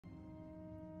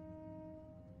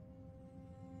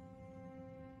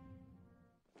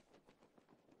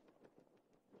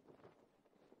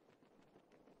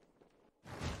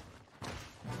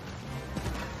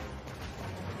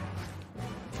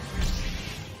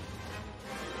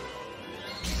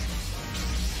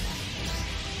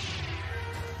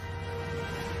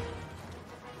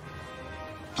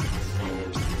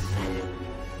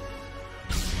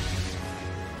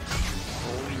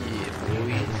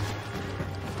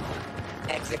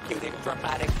executing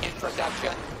dramatic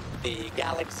introduction. The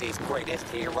galaxy's greatest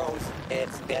heroes,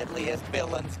 its deadliest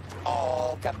villains,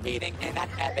 all competing in an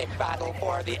epic battle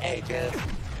for the ages.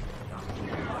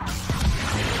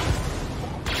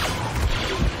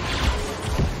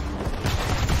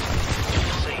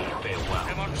 Say farewell.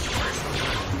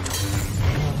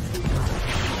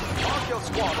 Mark your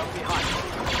squad up behind you.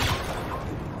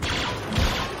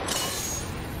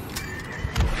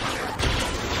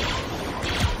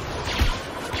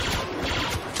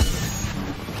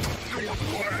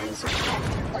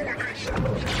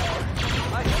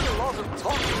 I hear a lot of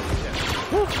talking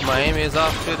here. My aim is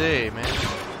off today, man.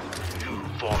 You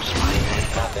force my hand.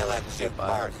 The villain ship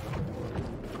first.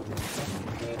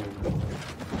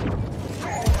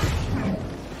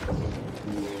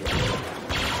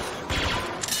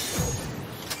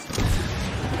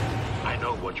 I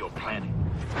know what you're planning.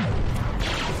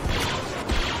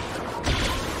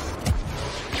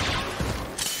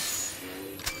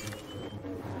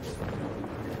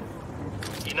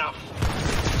 Enough.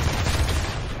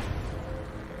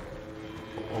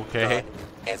 Okay.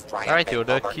 Alright,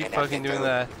 Yoda, keep fucking doing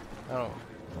that. Oh.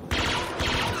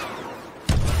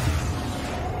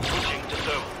 Switching to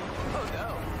thermal. Oh no.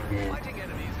 Fighting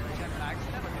enemies in jetpacks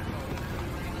never gets old.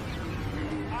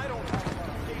 I don't have a lot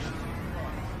of patience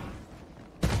anymore.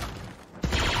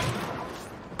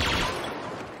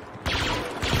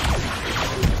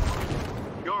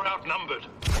 You're outnumbered.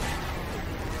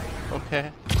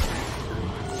 Okay.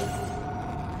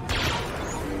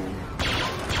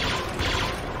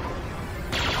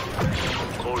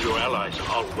 Call your allies.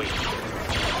 I'll wait.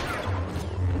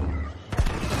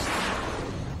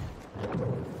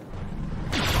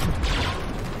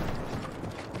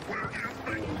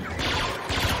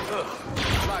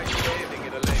 Like bathing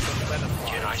in a lake of venom.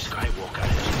 Jedi Skywalker.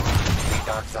 The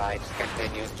dark side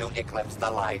continues to eclipse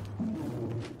the light.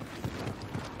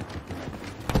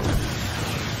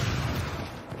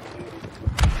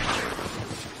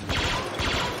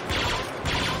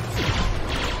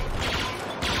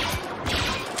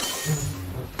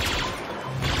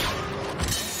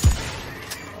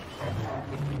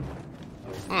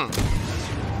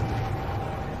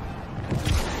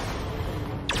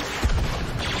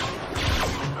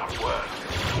 Not work.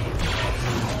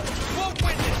 Won't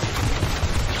win this!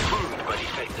 Crude but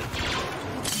effective.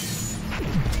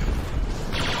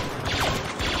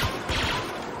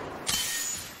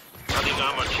 Running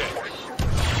armor checks.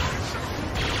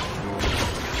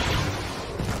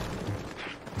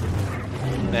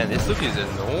 Man, this look is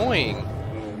annoying.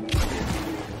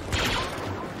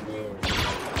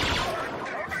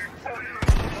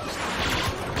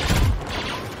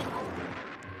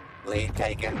 Lead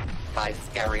taken by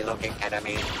scary-looking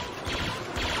enemies.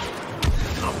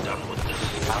 I'm done with this.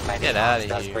 How many Get outta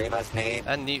does here. Grievous need?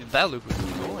 That look was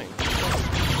annoying.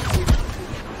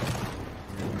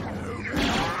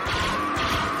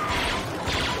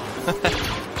 A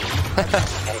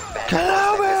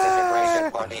fantastic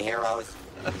disintegration for the heroes.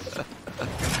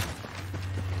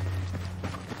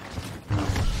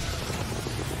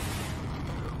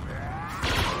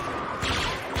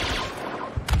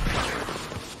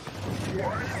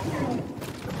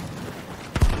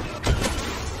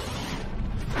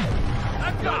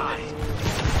 That guy!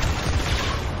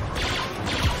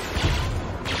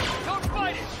 Don't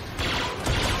fight it!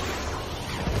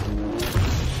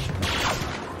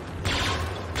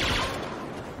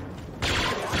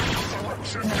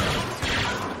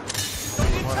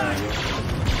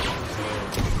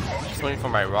 Just waiting for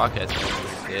my rocket.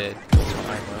 Dead.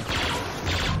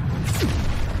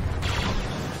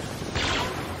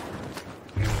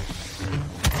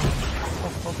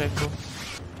 Oh, okay, cool.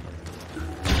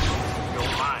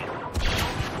 You're mine.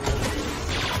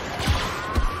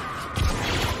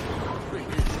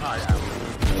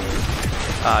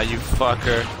 Ah, you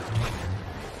fucker.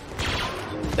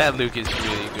 That Luke is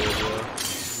really good, bro.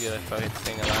 You gotta fucking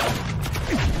thing alive.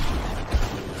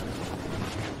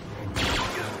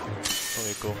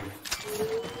 Okay, cool.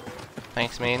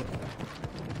 Thanks, man.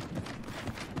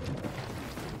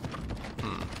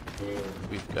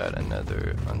 We've got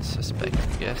another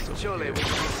unsuspecting guest over Surely here. we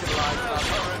can be civilized enough to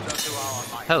surrender to our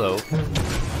might. Hello.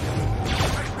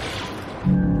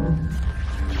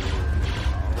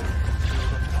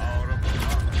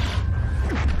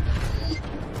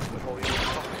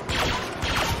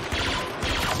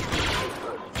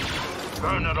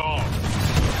 Burn it all.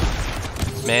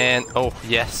 Man, oh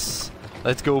yes.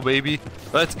 Let's go, baby.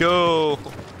 Let's go.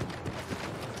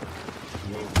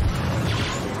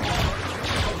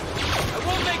 I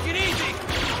won't make it easy!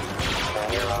 The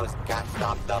heroes can't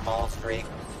stop the mole streak.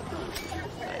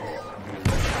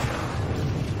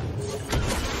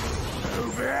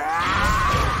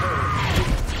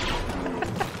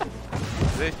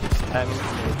 spamming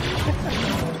Kenobi.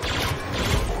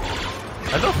 I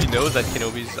don't know if he knows that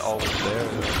Kenobi's always there.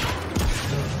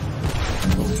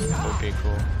 Okay,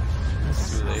 cool.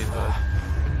 It's too late, but...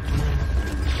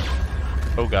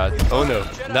 Oh god. Oh no.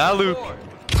 Now Luke!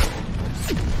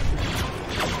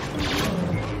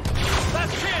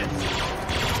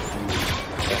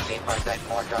 50%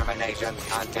 more terminations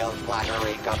until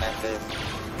flattery commences.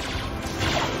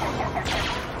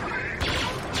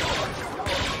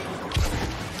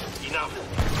 Enough.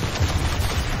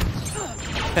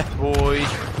 Boy.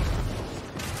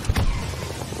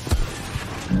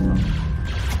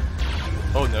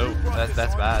 Oh no,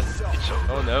 that's bad.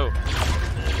 Oh no.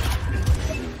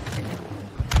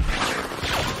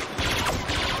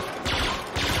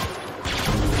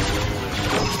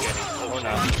 Oh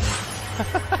no.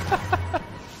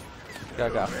 Guy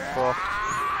got fucked.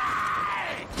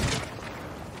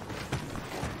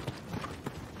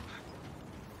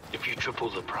 If you triple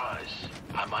the prize,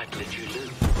 I might let you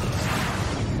live.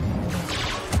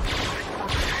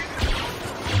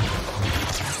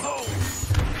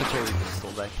 I totally just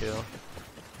stole that kill.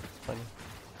 Funny.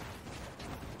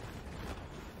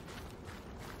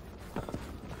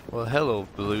 Well, hello,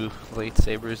 blue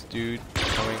lightsabers, dude.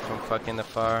 Coming from fucking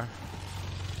afar.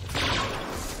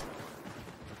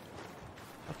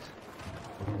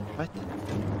 What?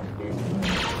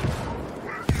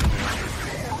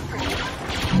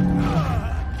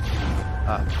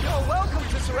 You're welcome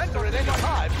to surrender at any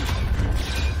time.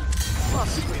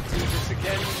 Must we do this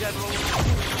again, General?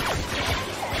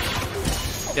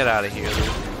 Get out of here,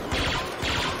 Luke.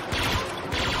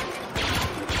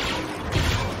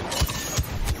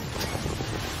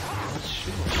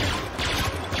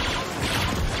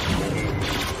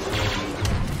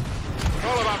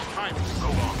 All about time. Go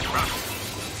on, run.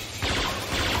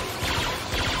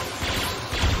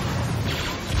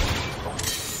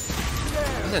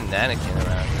 There's a Anakin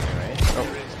around here, right? Oh,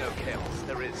 There is no chaos,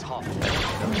 there is harmony.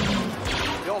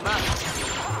 Your man.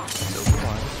 so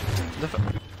come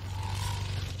on.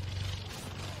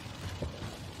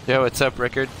 Yo, what's up,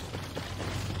 Rickard?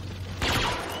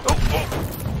 Oh,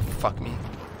 Fuck me.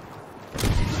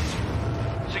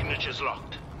 signature's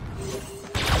locked.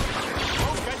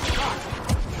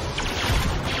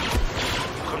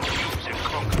 Confuse and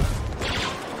conquer.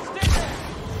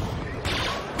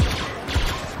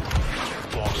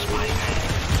 Force my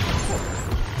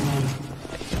hand.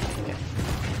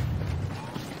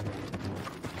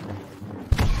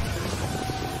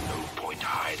 No point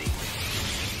hiding.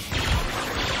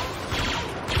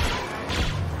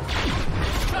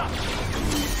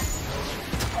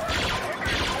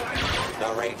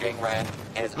 The Raging Red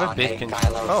is I'm a on bit a confused.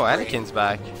 Kylo Oh, screen. Anakin's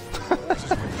back.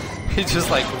 He just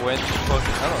like went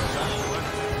fucking. I don't know.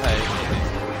 Like,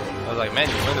 I was like, man,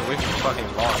 you went away for a fucking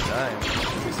long time.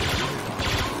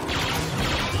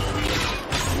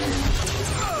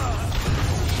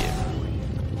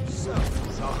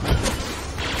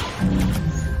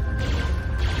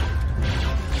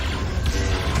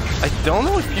 I don't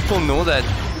know if people know that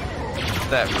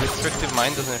restrictive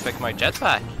mine doesn't affect my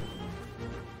jetpack.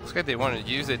 Looks like they want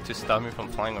to use it to stop me from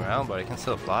flying around, but I can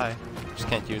still fly. Just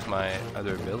can't use my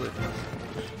other abilities.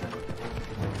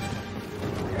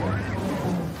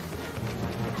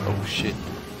 Oh shit.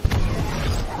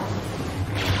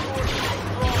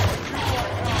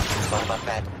 Boba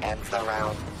Fett ends the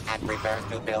round and prepares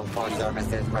to build for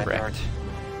services rendered. Correct.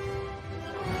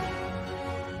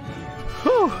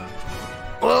 Whew.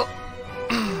 Well,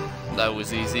 that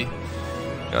was easy.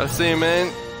 Gotta say,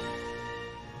 man.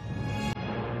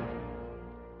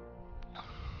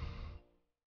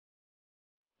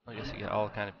 I guess you get all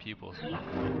kind of pupils.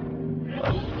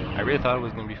 I really thought it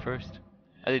was gonna be first.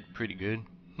 I did pretty good.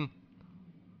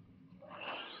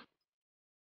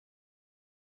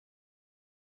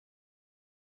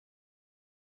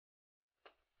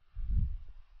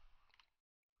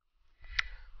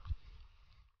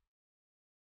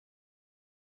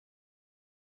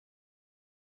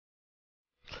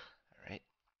 Alright.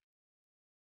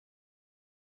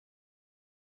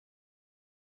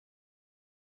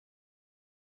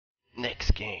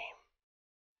 Next game.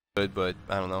 Good, but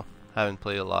I don't know. Haven't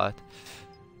played a lot.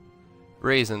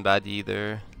 Ray isn't bad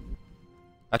either.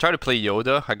 I tried to play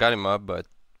Yoda. I got him up, but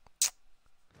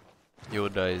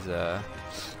Yoda is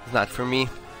not for me.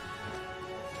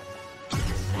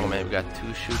 Oh man, we got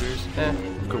 2 shooters.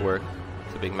 Could work.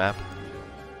 It's a big map.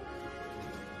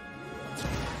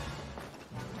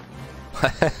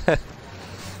 I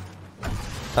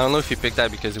don't know if he picked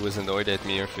that because he was annoyed at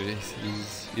me or if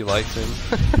he likes him.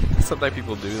 Sometimes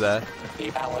people do that.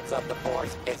 The balance of the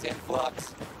force is in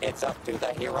flux. It's up to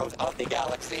the heroes of the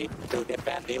galaxy to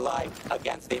defend the light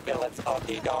against the villains of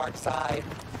the dark side.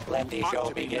 Let the show Ought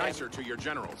to be begin. nicer to your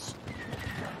generals.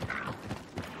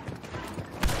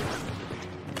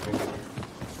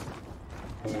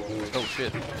 Oh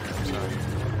shit. Sorry.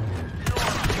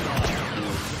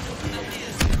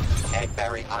 A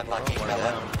very unlucky Oh,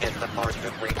 villain wow. is the first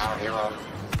to greet our heroes.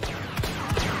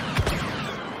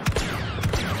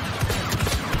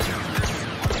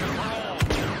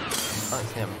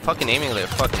 Oh, damn. I'm fucking aiming like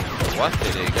fucking what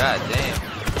did it? God damn.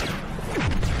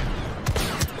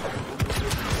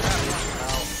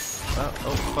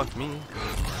 Oh fuck me.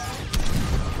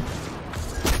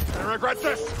 I regret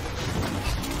this.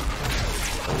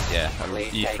 Yeah, Lead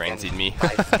he taken frenzied me. by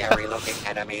scary-looking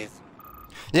enemies.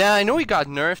 Yeah, I know he got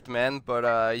nerfed, man,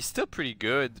 but he's still pretty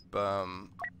good.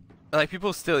 Like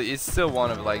people still, it's still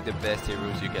one of like the best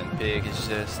heroes you can pick. It's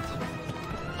just,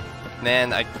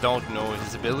 man, I don't know.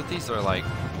 His abilities are like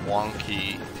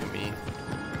wonky to me.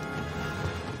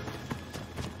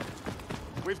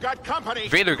 We've got company.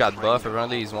 Vader got buff.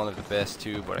 Apparently, he's one of the best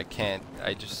too, but I can't.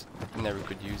 I just never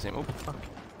could use him. Oh fuck.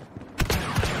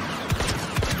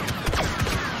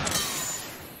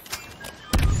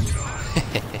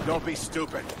 Don't be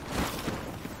stupid.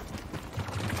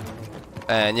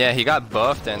 And yeah, he got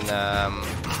buffed, and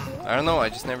I don't know. I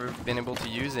just never been able to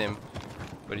use him,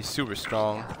 but he's super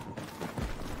strong.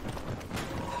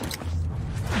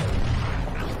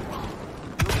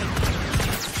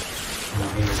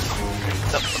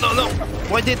 No!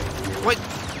 What?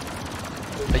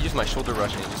 I used my shoulder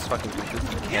rush and it just fucking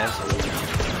completely canceled.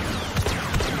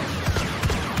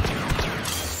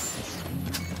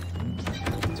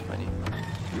 That's funny.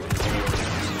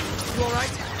 You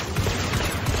alright?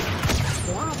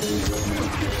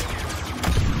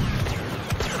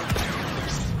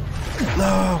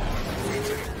 No!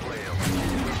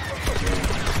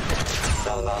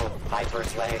 Solo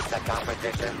hyperslaves the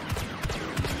competition.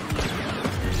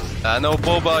 No,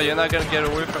 Boba, you're not gonna get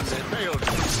away from this.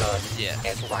 Good Yeah.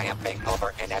 is triumphing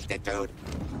over ineptitude.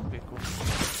 Okay, cool.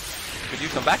 Could you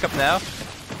come back up now?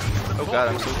 Oh god,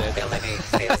 I'm so dead. Villainy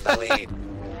steals the lead.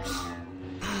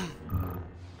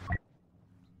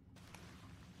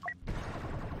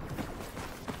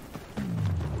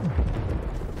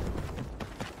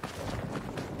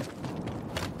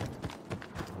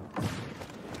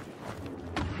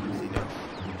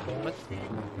 What?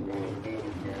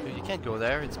 Dude, you can't go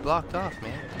there. It's blocked off,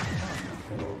 man.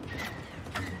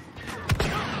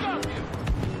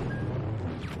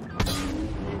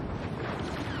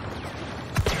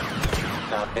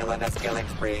 The villainous killing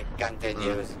spree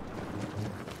continues.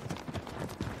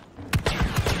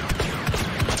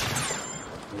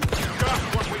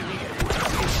 Just what we needed.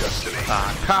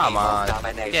 Ah, come on.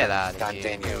 Domination Get out of here.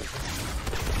 continues.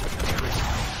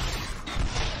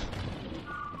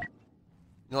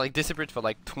 You know, like disappeared for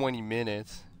like 20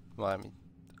 minutes. Well, I mean,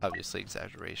 obviously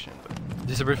exaggeration, but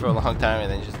disappeared for a long time and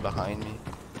then just behind me.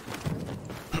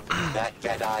 That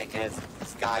Jedi is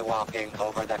skywalking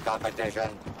over the competition.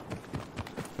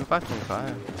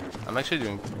 525. I'm actually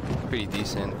doing pretty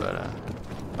decent, but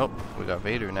oh, we got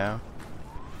Vader now.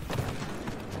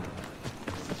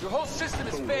 Your whole system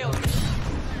is failing.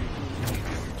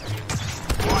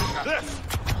 This.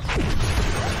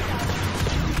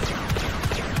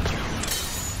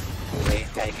 Lead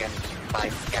taken by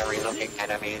scary-looking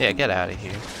enemies. Yeah, get out of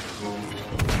here.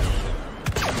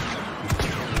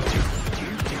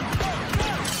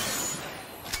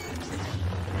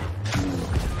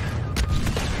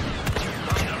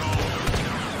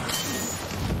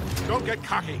 Don't get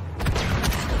cocky.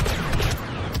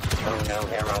 Who knew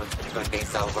heroes could be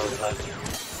so ruthless?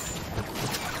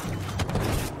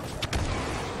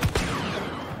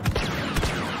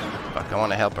 Fuck, I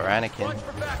want to help our Anakin.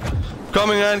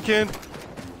 Coming, Anakin!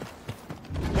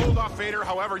 Hold off Vader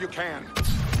however you can.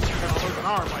 You're gonna lose an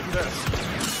arm like this.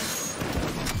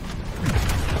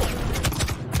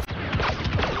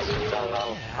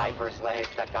 Solo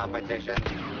hyperslaves the competition.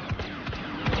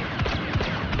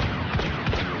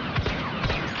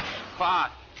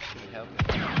 Fuck! Can you help me?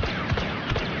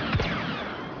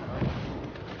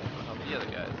 I'll help the other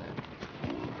guys then.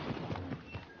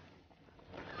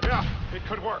 Yeah, it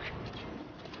could work.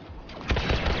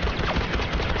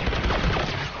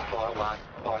 4-1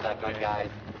 for the good guys.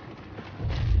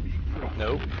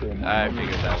 Nope. I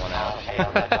figured that one All out.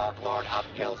 hail the Dark Lord of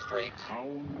kill streaks.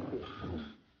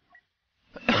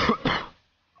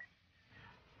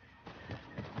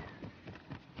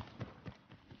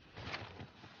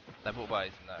 That Boba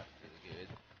is not really good.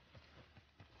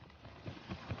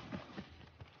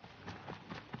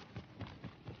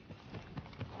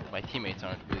 My teammates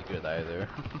aren't really good either.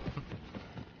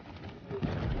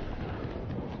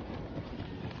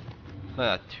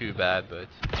 Not too bad, but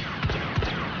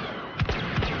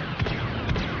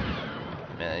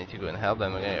man, I need to go and help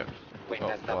them again.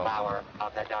 Witness the power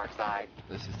of the dark side.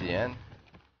 This is the end.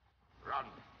 Run.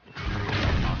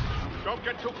 Don't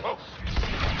get too close.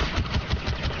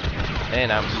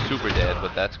 And I'm super dead,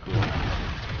 but that's cool.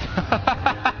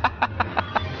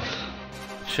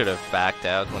 Should have backed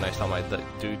out when I saw my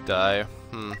dude die.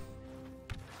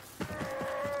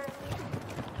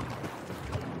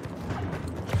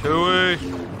 Chewie!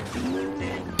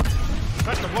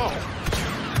 That's the blow.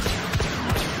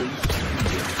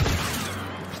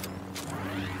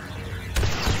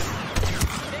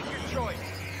 Make your choice.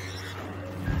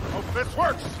 Hope this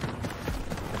works.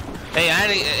 Hey,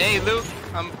 hey, Luke!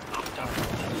 People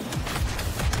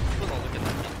don't look at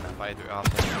that fighter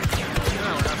often.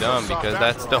 Dumb, because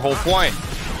that's the whole point.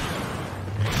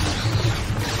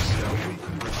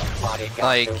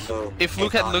 Like, if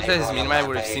Luke had looked at his minimap, I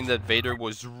would have seen that Vader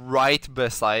was right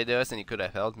beside us and he could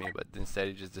have helped me, but instead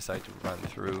he just decided to run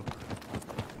through.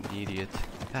 An idiot.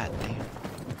 God damn.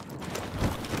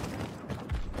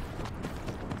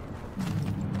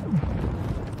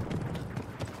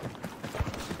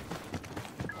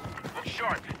 Look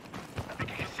sharp. I think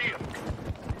you can see him.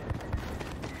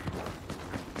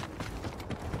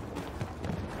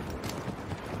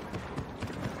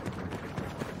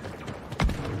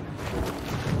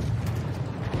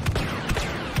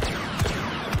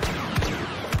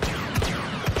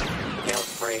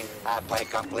 Halfway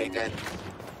completed.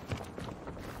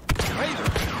 Vader!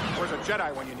 Where's a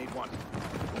Jedi when you need one?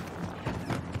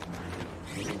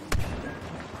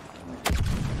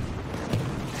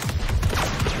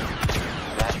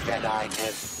 That Jedi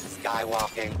is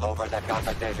skywalking over the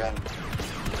competition.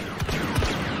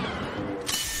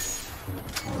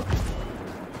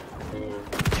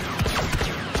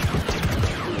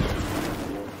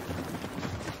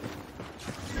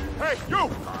 Hey, you!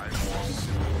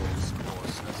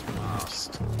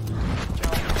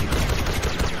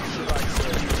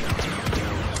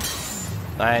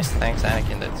 Nice, thanks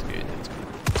Anakin, that's good, that's good.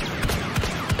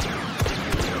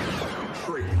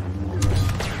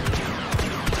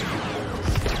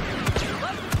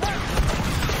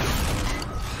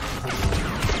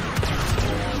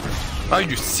 Are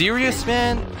you serious,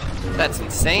 man? That's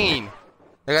insane.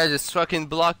 That guy just fucking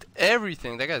blocked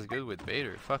everything. That guy's good with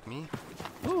Vader, fuck me.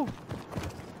 Woo.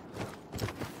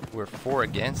 We're 4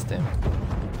 against him.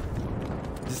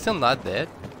 Is he still not dead?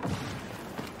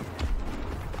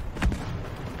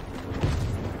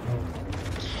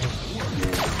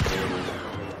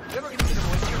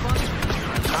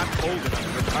 Not old enough to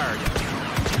retire yet.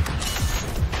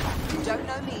 You don't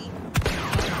know me.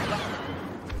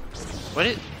 What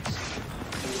is...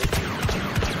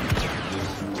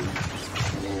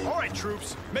 All right,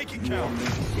 troops, make it count.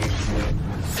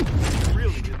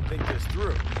 Really didn't think this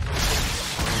through.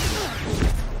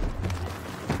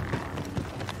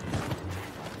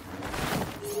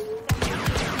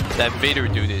 That Vader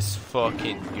dude is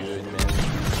fucking good, man.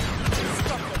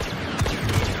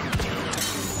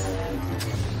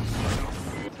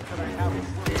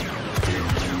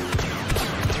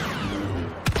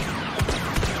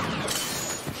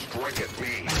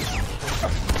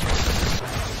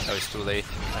 That was too late.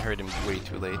 I heard him way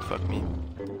too late. Fuck me.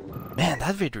 Man,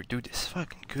 that Vader dude is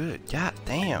fucking good. God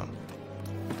damn.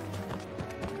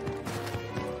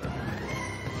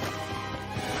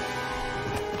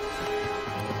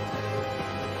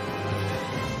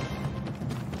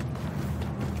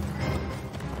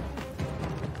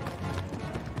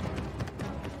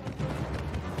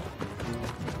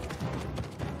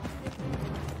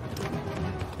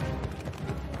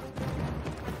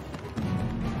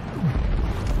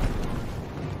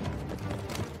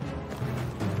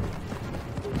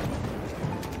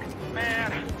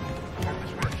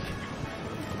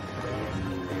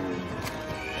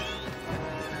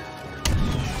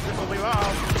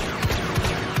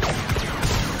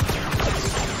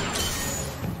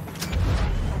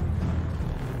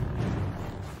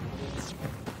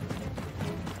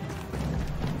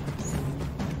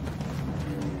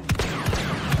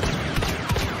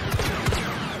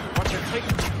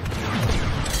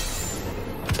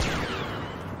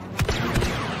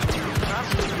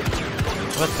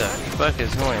 What the fuck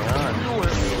is going on?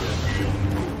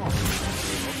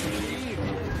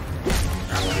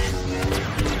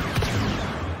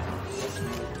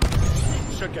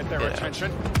 Should get their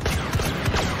attention.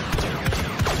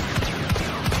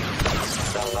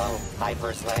 Solo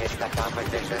hyperslave the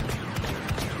competition.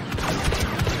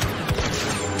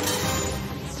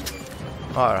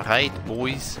 Alright,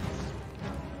 boys.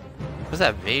 What's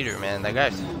that Vader, man? That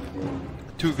guy's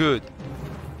too good.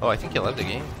 Oh, I think he left the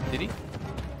game. Did he?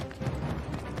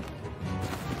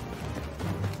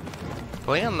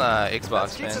 Play on the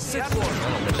Xbox, man.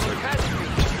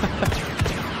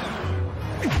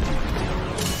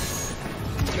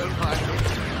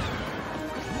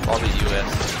 Probably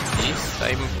US East,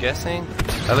 I'm guessing.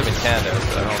 I live in Canada,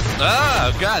 so I don't.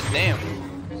 Ah, god damn!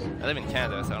 I live in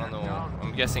Canada, so I don't know.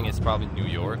 I'm guessing it's probably New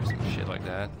York, some shit like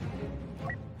that.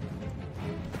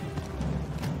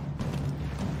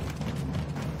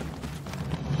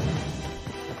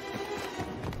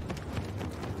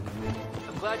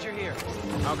 I'm glad you're here.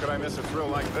 How could I miss a thrill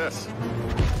like this?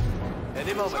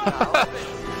 Any moment now.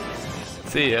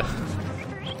 See ya.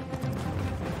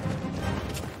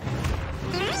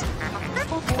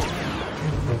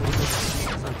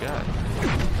 Oh god.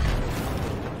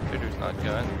 Vader's not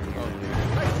gun.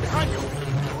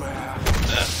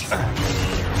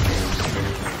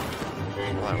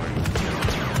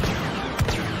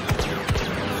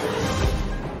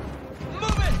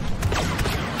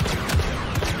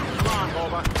 Come on,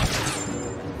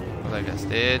 Boba. Well, I guess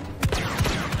dead.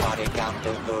 Body count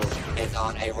to move is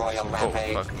on a royal Oh,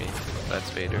 rampage. fuck me. That's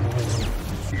Vader.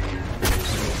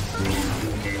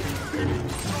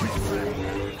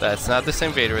 That's not the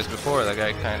same Vader as before. That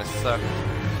guy kind of sucked.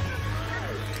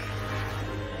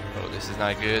 Oh, this is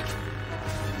not good.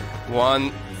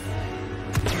 One.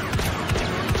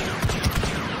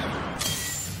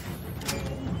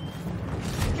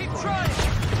 Keep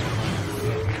trying.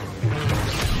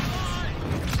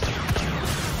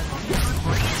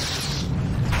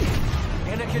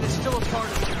 Anakin is still a part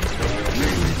of it.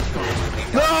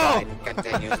 No!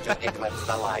 Continues to eclipse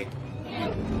the light.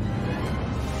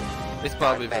 It's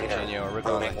probably Darth Vader, Virginia or Oregon. I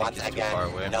proving think once it's too again, far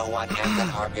away. no one ends an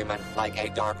argument like a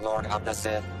Dark Lord of the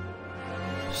Sith.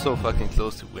 So fucking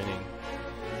close to winning.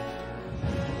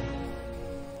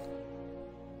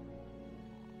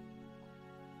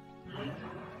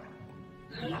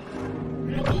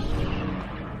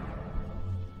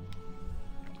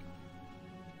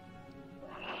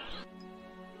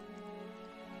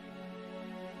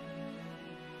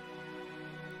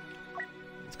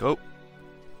 Let's go.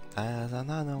 As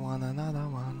another one, another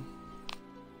one.